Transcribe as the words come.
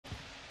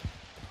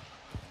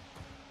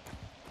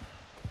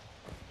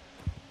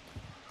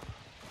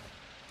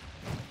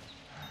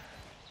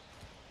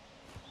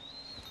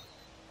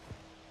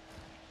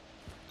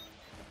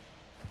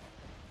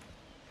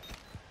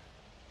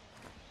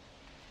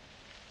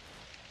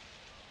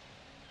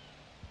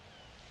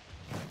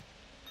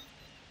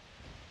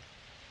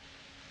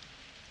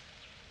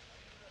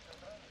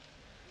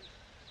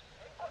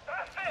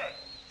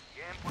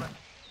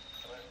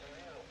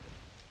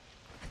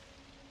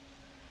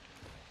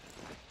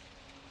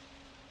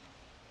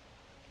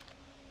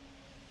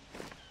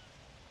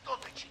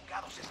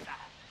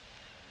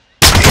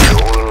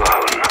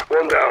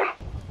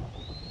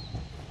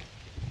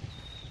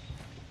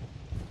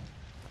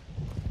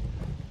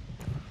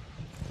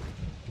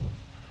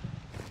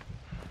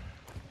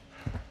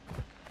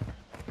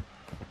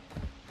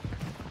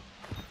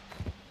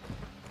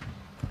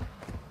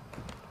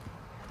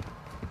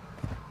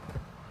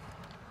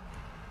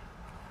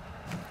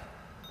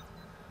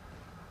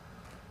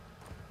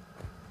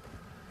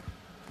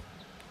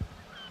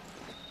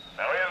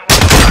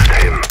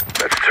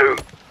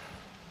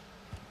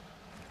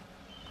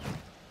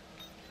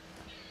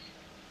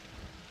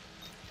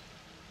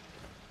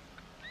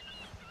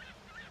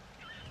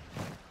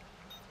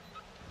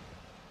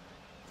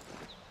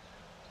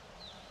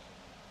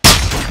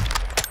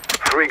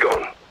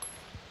RECON.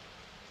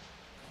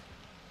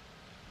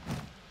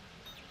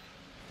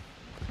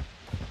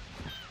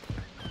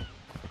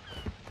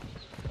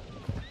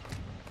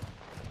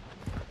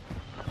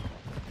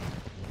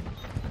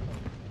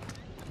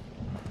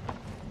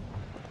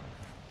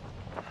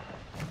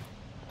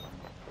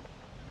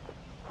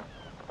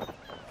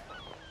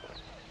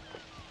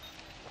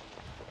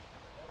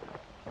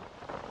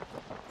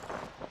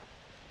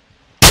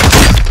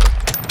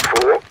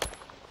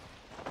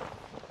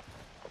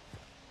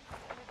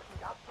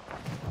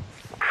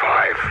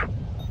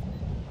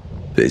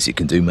 Appears you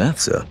can do math,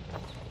 sir.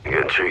 You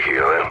getting cheeky,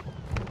 I am.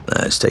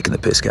 It's taking the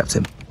piss,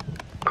 Captain.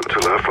 Got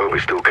to laugh while we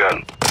still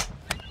can.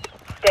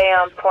 Stay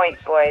on point,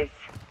 boys.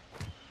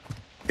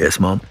 Yes,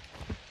 Mom?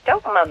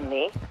 Don't mum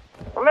me.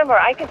 Remember,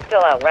 I can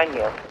still outrun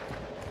you.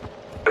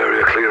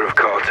 Area clear of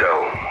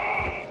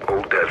cartel.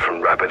 All dead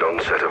from rapid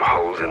onset of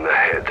holes in the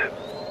head.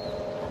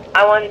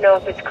 I want to know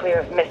if it's clear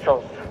of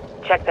missiles.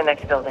 Check the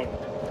next building.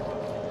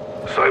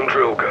 Same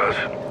drill, guys.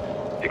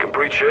 You can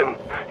breach in,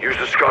 use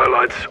the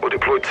skylights, or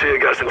deploy tear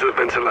gas into the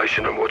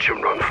ventilation and watch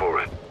them run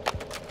for it.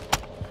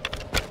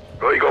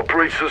 Right, you got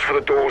breachers for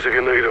the doors if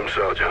you need them,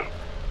 Sergeant.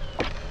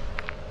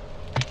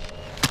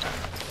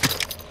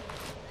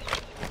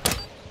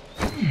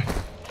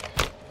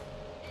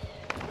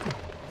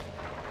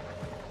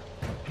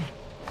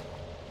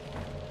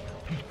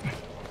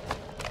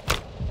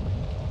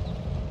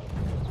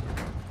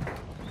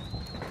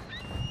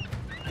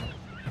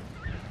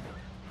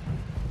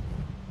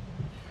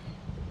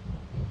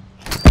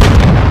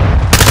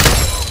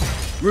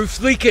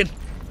 Roof's leaking!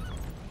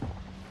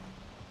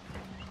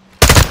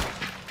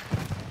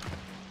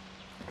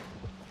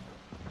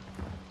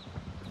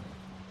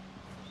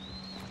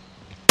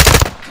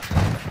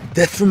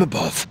 Death from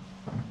above.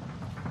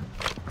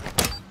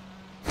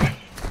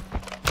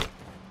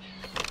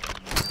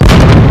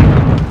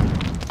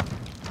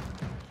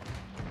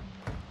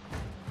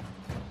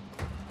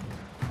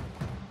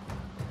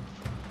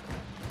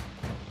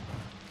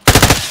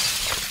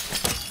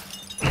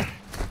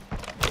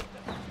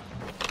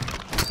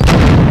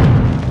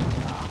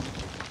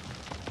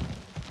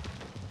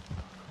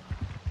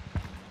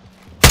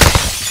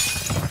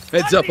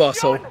 Heads up,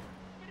 asshole.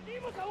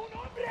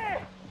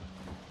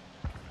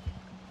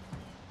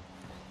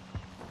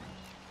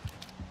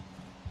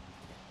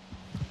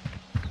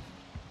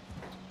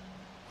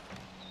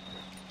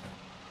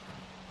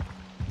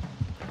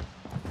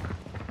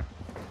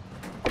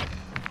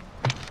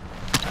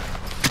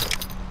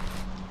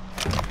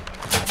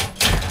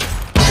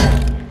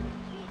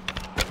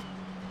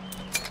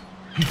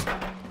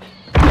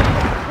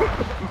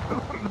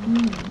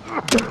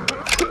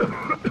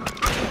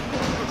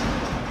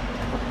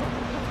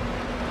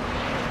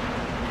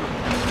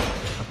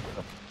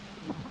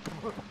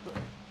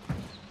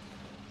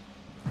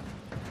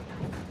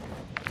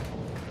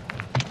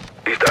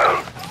 He's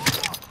down.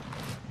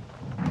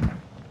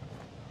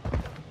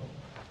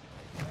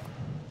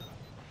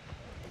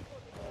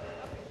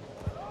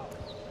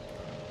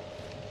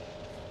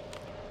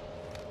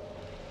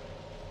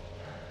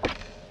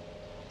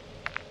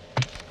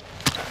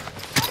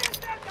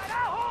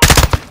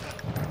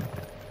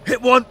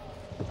 Hit one!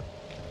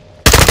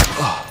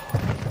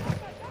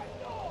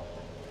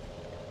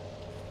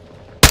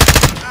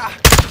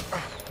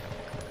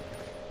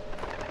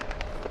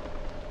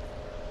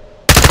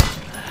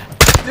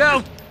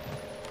 Down!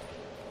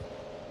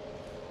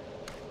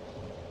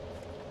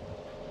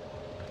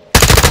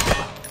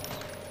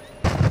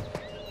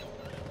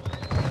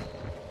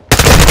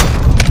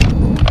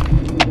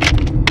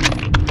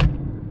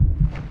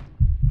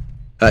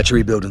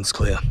 Hatchery building's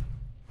clear.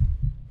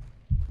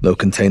 No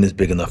container's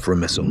big enough for a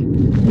missile.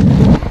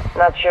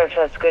 Not sure if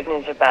that's good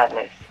news or bad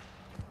news.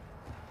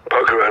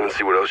 Poke around and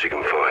see what else you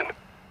can find.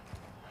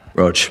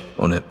 Rog,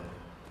 on it.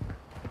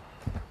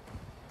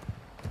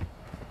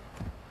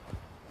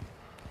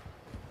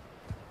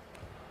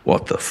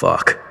 What the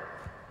fuck?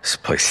 This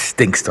place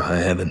stinks to high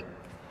heaven.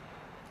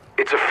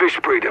 It's a fish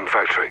breeding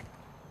factory.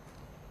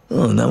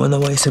 Oh, now I know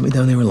why you sent me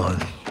down here alone.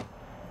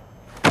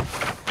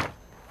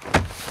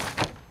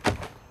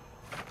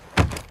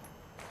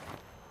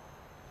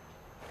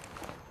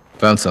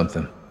 Found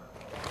something.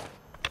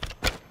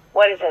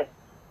 What is it?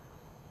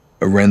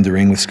 A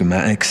rendering with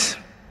schematics.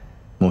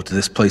 More to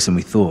this place than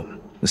we thought.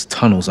 There's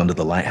tunnels under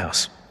the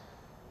lighthouse.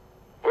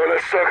 Well,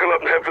 let's circle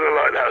up and head for the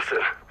lighthouse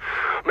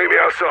then. Meet me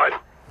outside.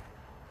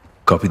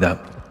 Copy that.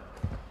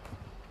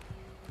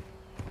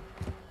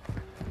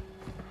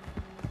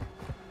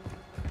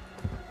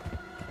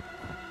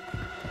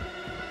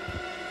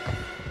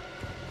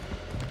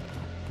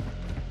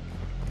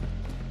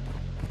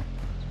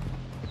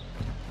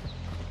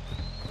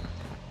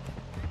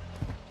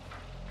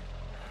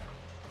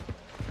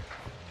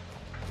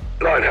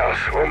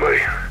 Lighthouse, on me.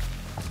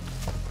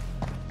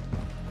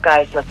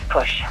 Guys, let's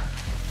push.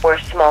 We're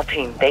a small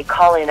team. They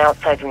call in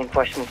outside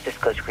reinforcements. This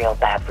goes real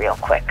bad real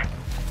quick.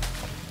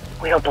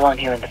 We don't belong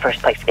here in the first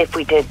place. If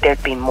we did,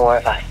 there'd be more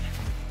of us.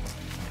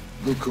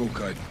 Good call,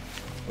 Kate.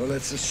 Well,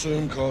 let's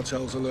assume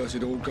cartel's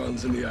alerted all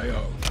guns in the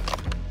AO.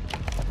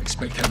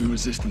 Expect heavy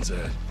resistance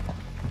ahead.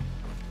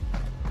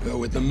 Well,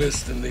 with the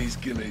mist and these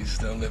ghillies,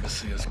 they'll never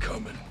see us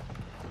coming.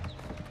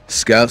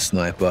 Scout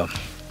sniper.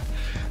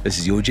 This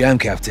is your jam,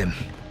 Captain.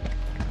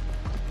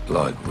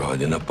 Like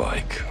riding a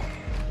bike.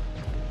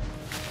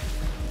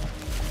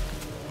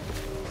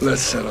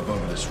 Let's set up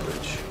over this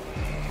ridge.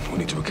 We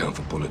need to account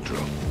for bullet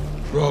drop.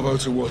 Bravo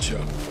to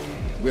Watcher.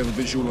 We have a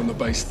visual on the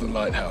base of the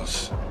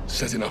lighthouse.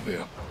 Setting up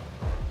here.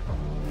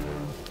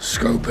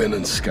 Scope in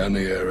and scan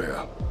the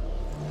area.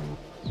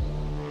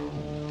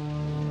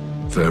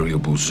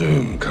 Variable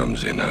zoom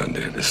comes in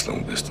handy at this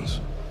long distance.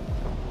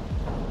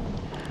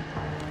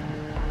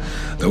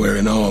 They're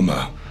wearing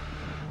armor.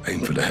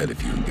 Aim for the head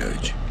if you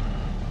engage.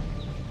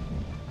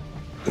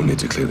 We'll need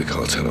to clear the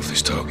cartel off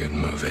this target and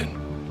move in.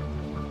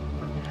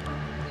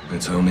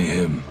 It's only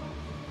him.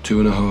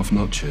 2.5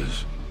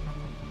 notches.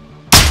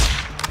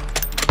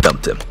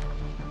 Dumped him.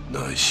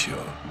 Nice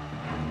shot.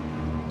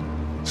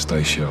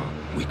 Stay sharp.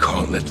 We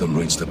can't let them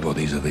reach the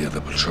bodies of the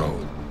other patrol.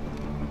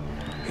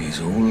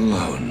 He's all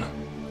alone.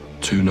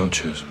 2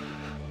 notches.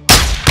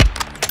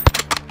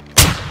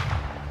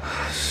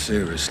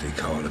 Seriously,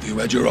 Carl, have you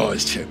had your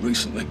eyes checked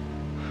recently?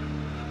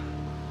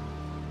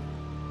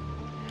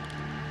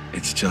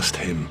 It's just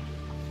him.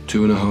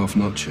 2.5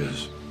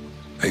 notches.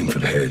 Aim for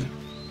the head.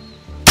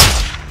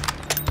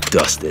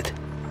 Dusted.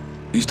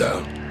 He's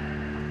down.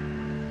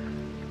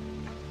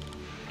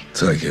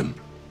 Take him.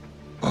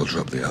 I'll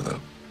drop the other.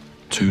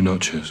 2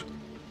 notches.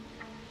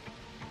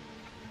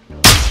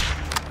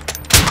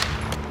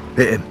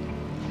 Hit him.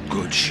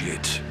 Good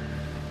shit.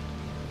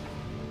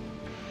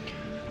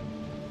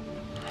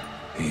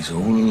 He's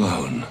all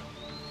alone.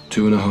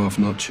 2.5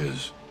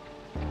 notches.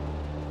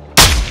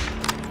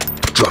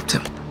 Dropped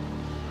him.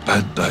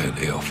 Bad day at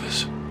the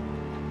office.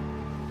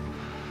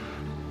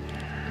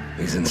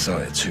 He's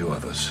inside 2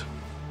 others.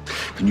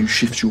 Can you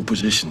shift your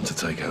position to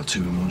take out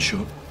 2 in one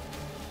shot?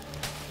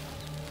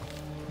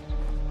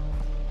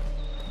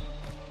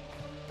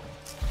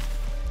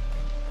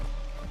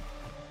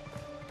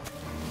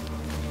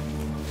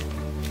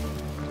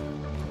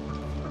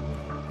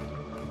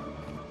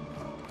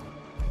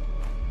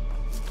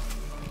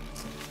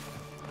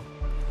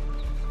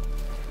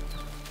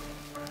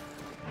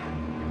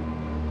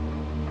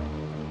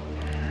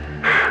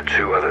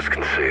 Two others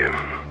can see him.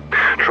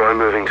 Try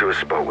moving to a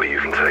spot where you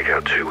can take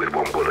out 2 with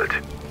 1 bullet.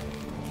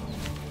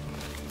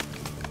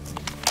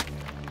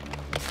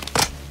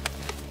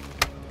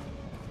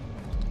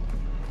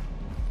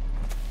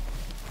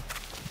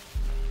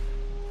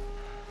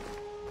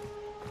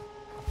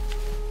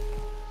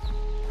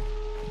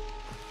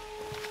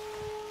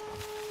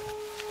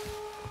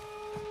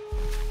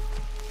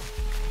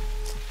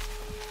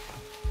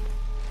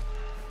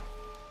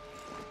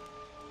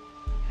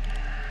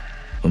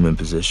 I'm in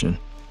position.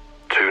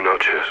 2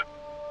 notches.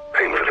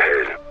 Aim for the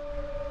head.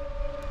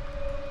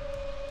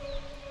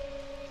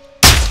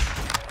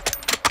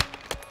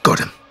 Got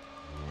him.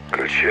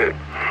 Good shit.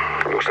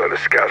 Looks like the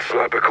scout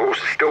sniper course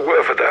is still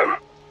worth a damn.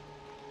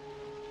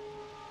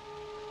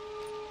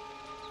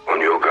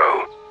 On your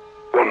go.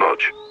 1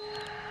 notch.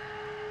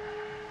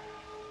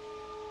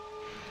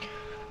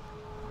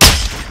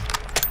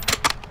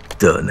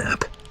 Dirt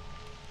nap.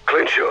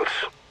 Clean shots.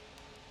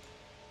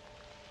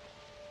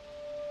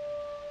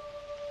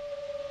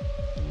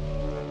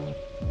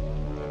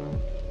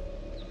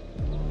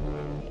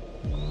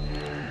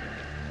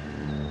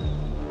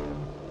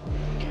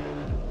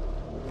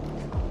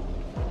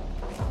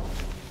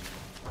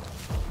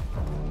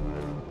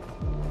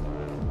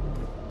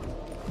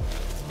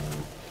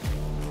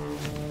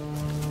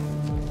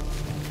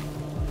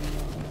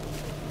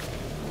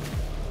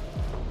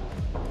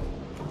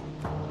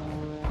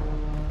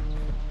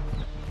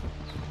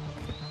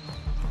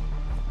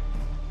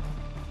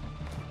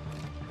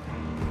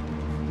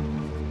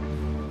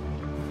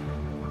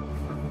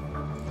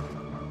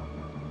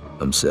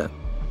 I'm set.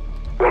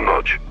 1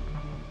 notch.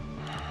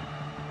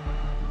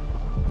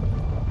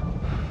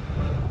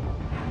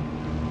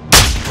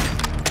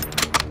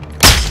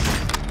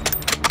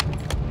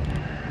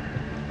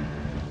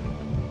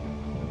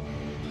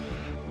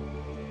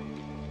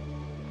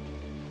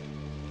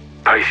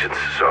 Patience,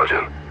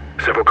 Sergeant.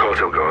 Several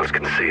cartel guards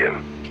can see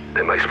him.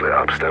 They may split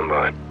up. Stand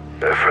by.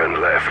 Their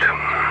friend left.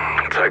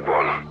 Take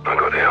 1. I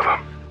got the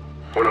other.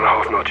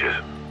 1.5 notches.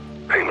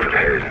 Aim for the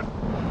head.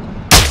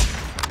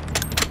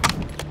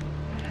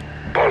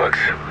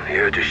 Bollocks. You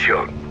heard your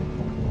shot.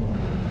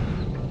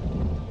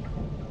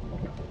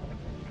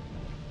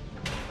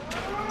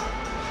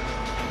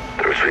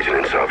 They're retreating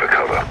inside for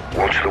cover.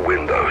 Watch the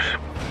windows.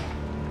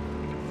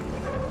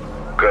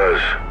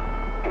 Guys,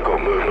 we've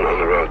got movement on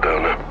the road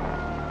down there.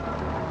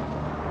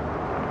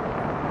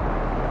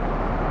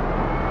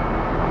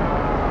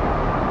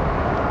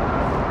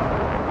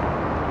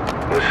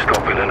 We're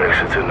stopping and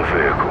exiting the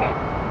vehicle.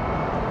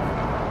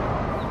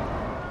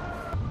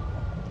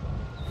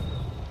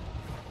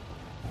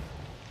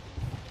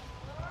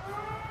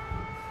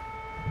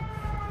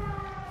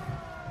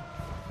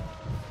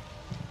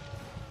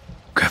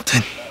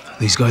 Captain,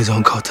 these guys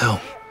aren't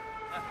cartel.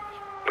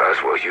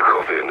 That's what you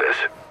copying this.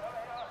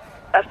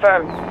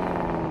 Affirm.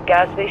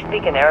 Gatsby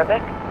speaking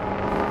Arabic?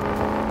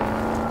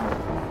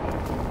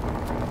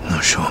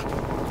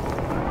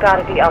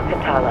 Gotta be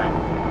Alcatala.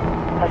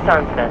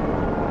 Hassan's men.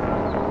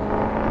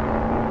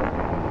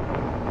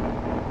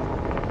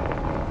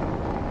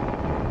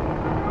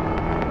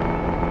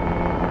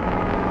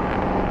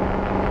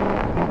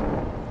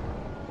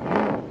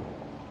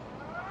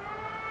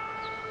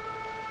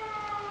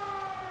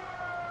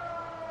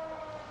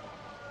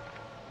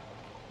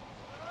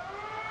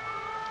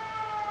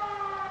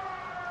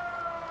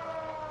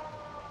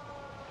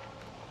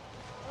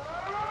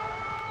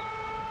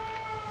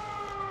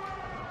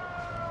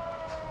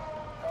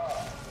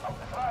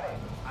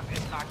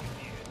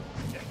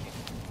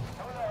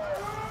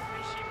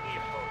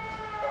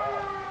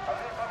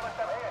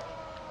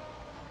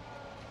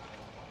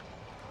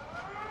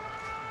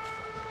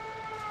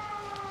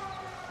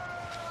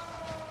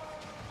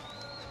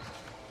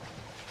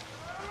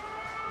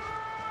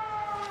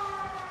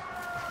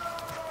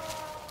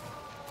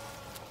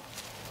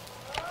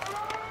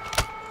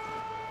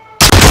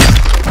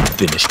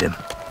 Finished him.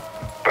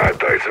 Bad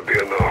day to be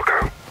a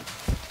narco.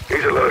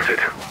 He's alerted.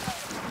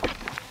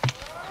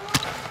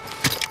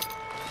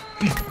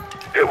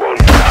 Hit one.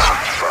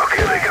 Ah, fuck,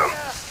 here they come.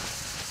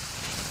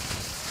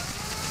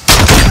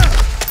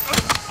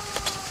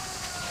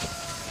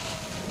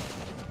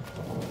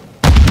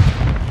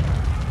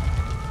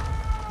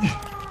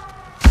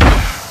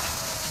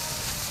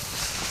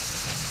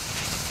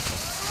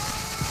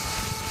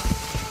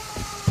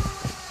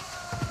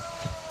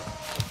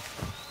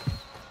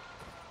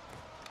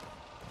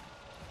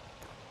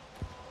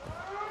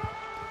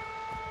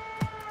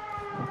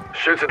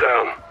 Shoot her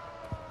down.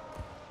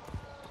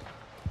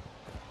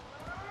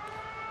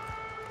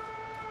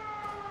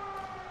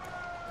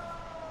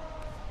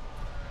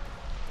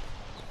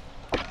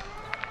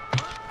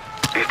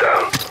 He's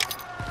down.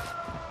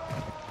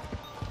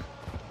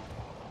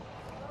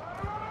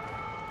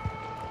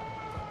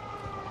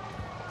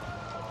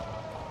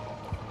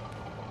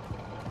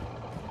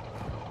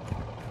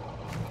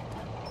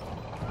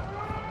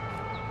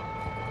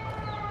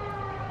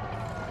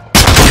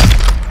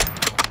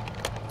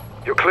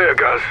 You're clear,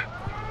 Gus.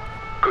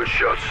 Good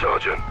shot,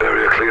 Sergeant.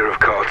 Area clear of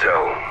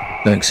cartel.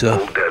 Thanks, sir.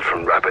 All dead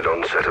from rapid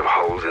onset of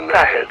holes in the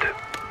Copy. head.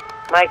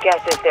 My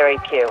guess is they're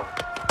AQ.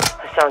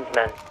 Hassan's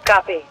men.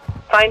 Copy.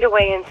 Find a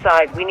way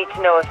inside. We need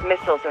to know if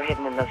missiles are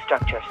hidden in those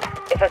structures.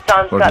 If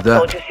Hassan's Roger got that.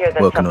 soldiers here,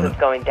 then Working on something's it.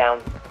 going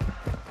down.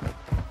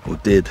 Or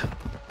did.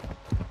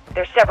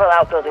 There's several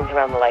outbuildings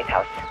around the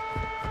lighthouse.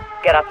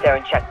 Get up there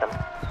and check them.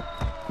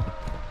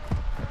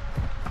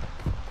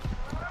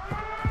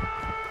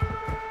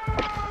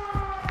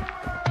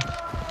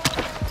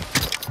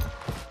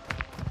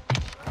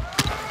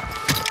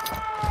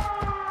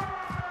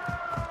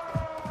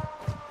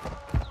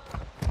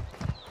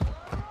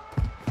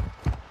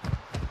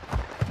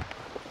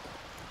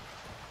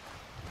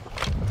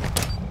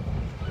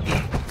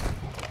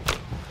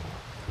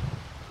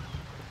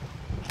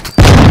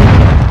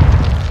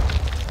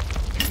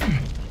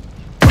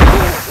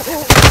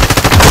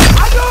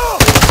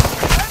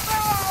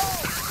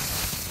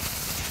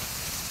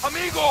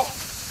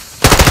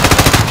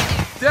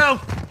 Down!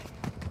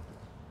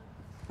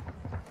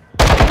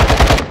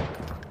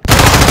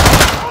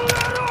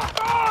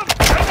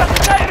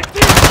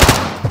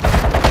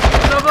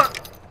 Another!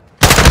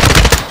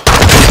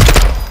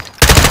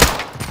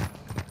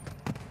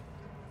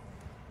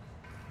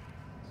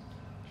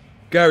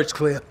 Garage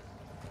clear.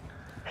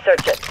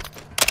 Search it.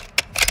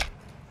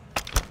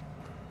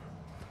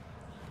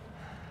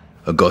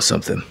 I got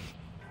something.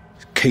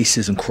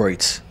 Cases and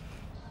crates.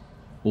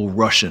 All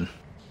Russian.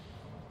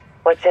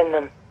 What's in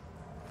them?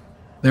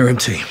 They're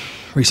empty.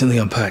 Recently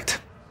unpacked.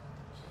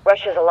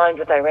 Russia's aligned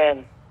with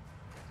Iran.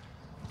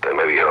 They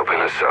may be helping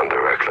Hassan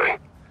directly.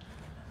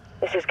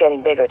 This is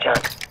getting bigger, John.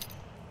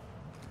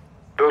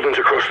 Buildings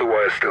across the way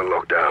are still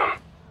locked down.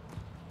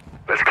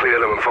 Let's clear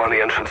them and find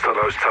the entrance to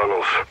those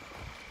tunnels.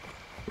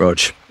 Rog,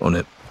 on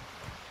it.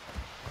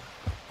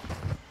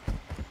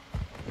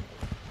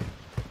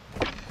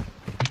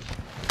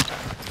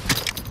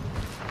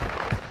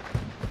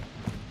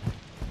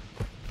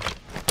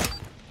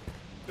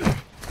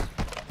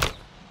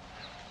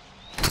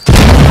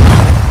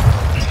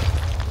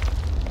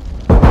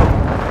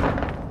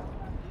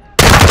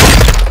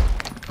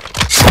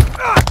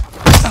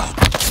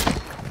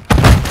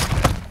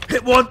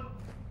 Hit one!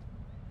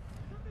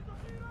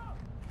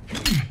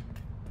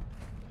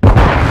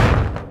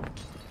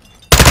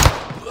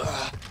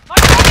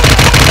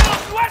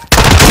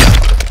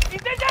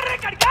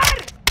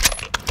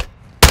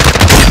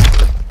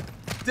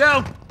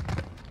 Down!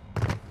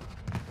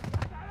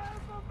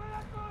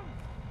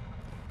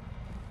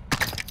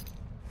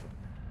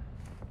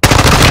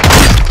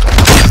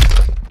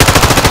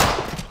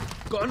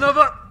 Got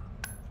another!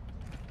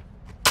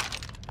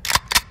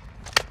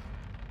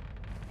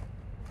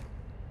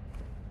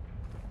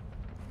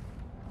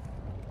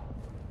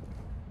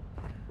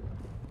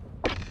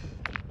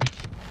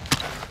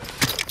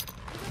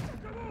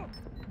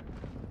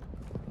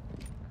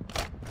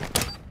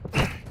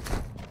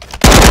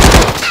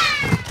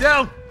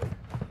 Down!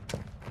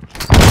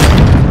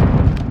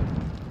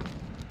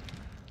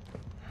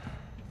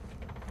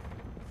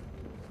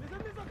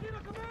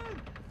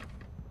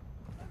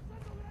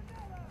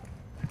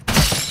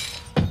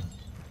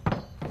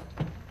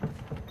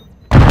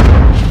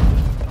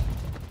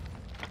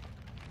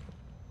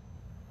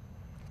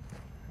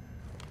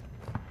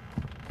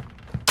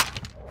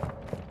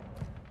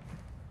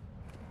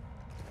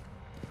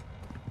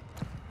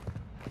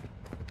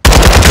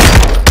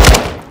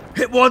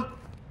 Hit one!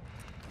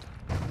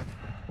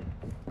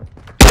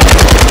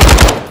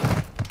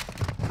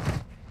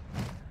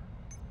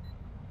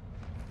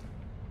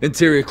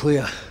 Interior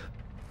clear.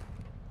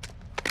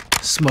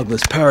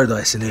 Smuggler's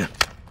paradise in here.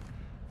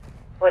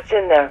 What's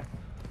in there?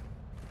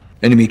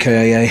 Enemy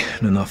KIA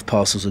and enough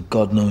parcels of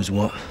God knows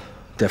what.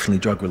 Definitely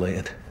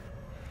drug-related.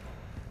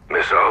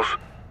 Missiles?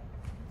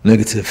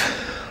 Negative.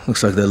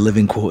 Looks like they're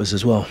living quarters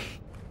as well.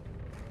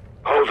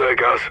 Hold there,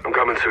 Gus. I'm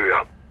coming to you.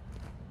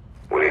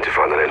 We need to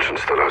find an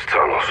entrance to those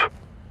tunnels.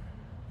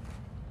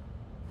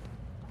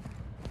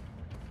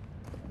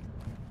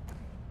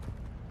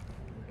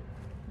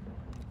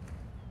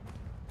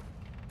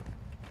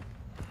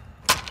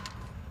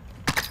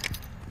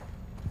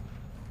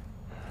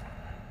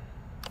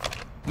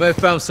 May have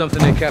found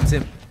something there,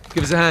 Captain.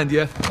 Give us a hand,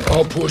 yeah?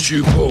 I'll push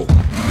you, Paul.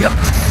 Yep.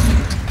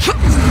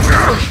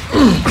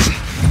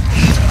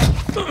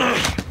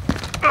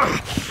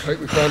 Kate,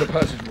 we found a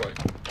passageway.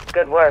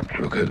 Good work.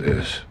 Look at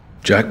this.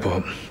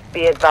 Jackpot.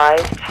 Be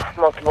advised,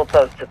 multiple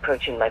boats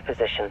approaching my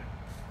position.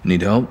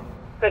 Need help?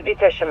 Could be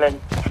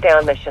fishermen. Stay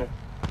on mission.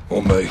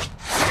 On me.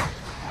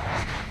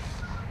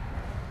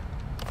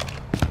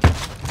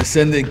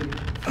 Descending.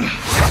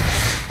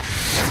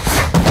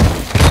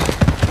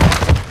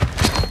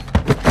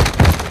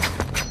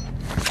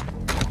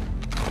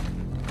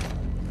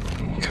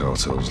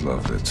 Cartels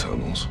love their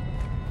tunnels.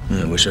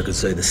 I wish I could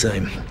say the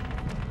same.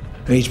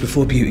 Age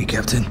before beauty,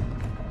 Captain.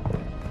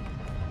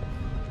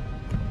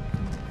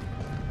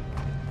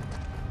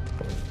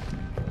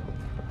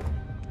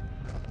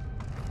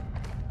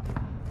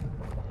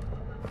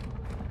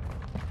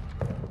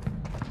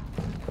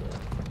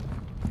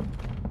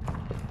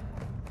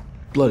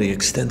 Bloody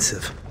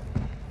extensive.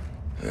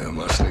 Yeah,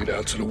 must lead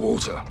out to the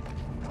water.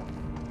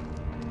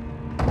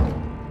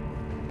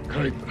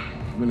 Kate,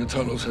 I'm in the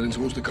tunnels heading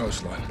towards the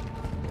coastline.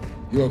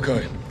 You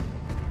okay?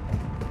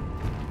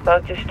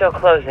 Boats are still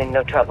closing,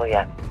 no trouble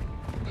yet.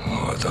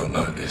 Oh, I don't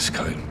like this,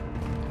 Kate.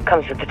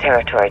 Comes with the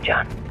territory,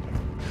 John.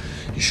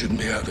 You shouldn't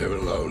be out there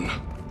alone.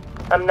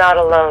 I'm not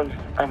alone.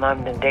 I'm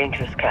armed and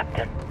dangerous,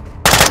 Captain.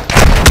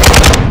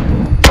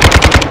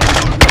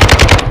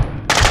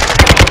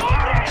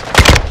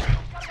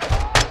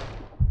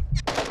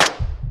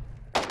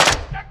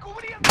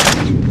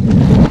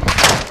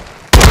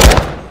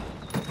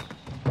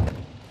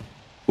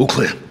 All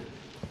clear.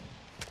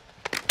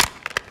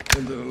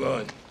 End of the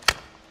line.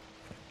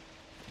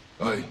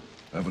 Hey,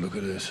 have a look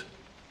at this.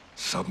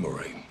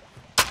 Submarine.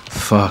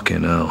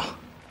 Fucking hell.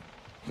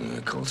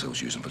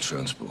 Cartel's using for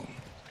transport.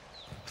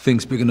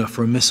 Thing's big enough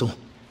for a missile.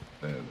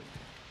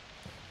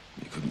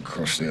 You couldn't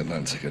cross the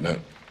Atlantic in that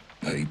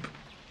heap.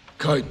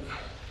 Kate,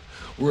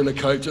 we're in a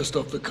cave just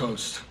off the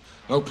coast.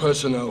 No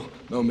personnel,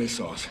 no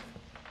missiles.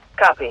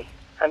 Copy.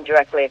 I'm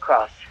directly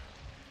across.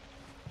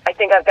 I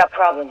think I've got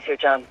problems here,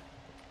 John.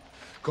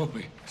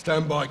 Copy.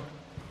 Stand by.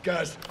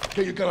 Gaz,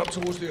 get your gun up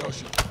towards the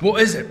ocean. What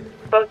is it?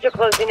 Boats are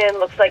closing in,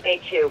 looks like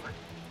HQ.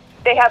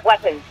 They have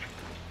weapons.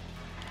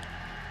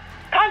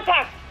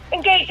 Contact!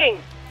 Engaging!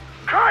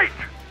 Kate!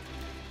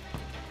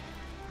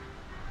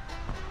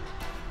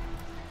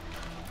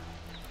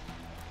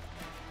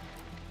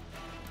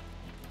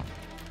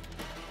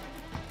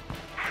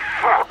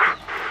 Fuck!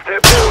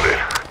 They're building!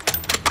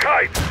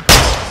 Kate!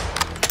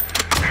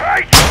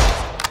 Kate!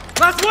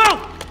 Laswell!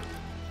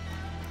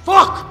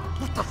 Fuck!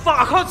 What the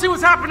fuck? I can't see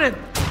what's happening!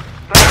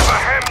 They have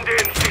her hemmed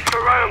in. She's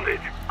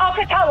surrounded. All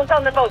Catalans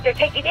on the boat. They're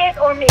taking it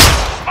or me.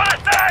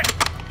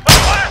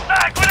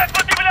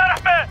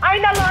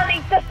 أين الله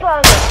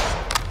استسلام؟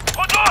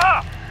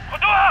 خدوها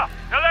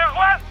يلا يا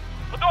اخوان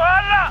خدوها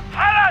هلا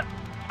حالا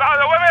اسمعوا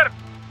الاوامر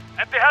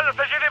انت هلا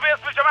سجلي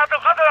باسم الجماعة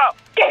الخضراء.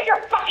 Get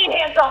your fucking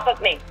hands off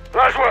of me!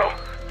 Laswell!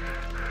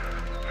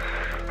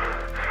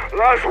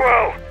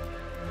 Laswell!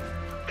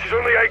 She's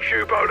on the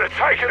HQ boat. They're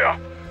taking her.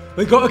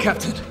 They got her,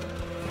 Captain.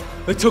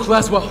 They took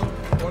Laswell.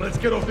 Well, let's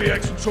get off the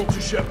X and talk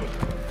to Shepard.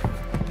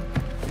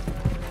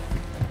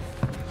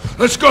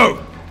 Let's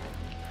go!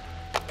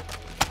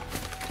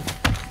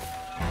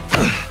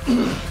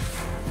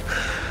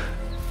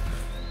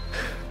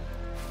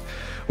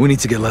 We need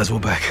to get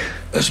Laswell back.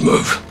 Let's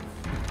move.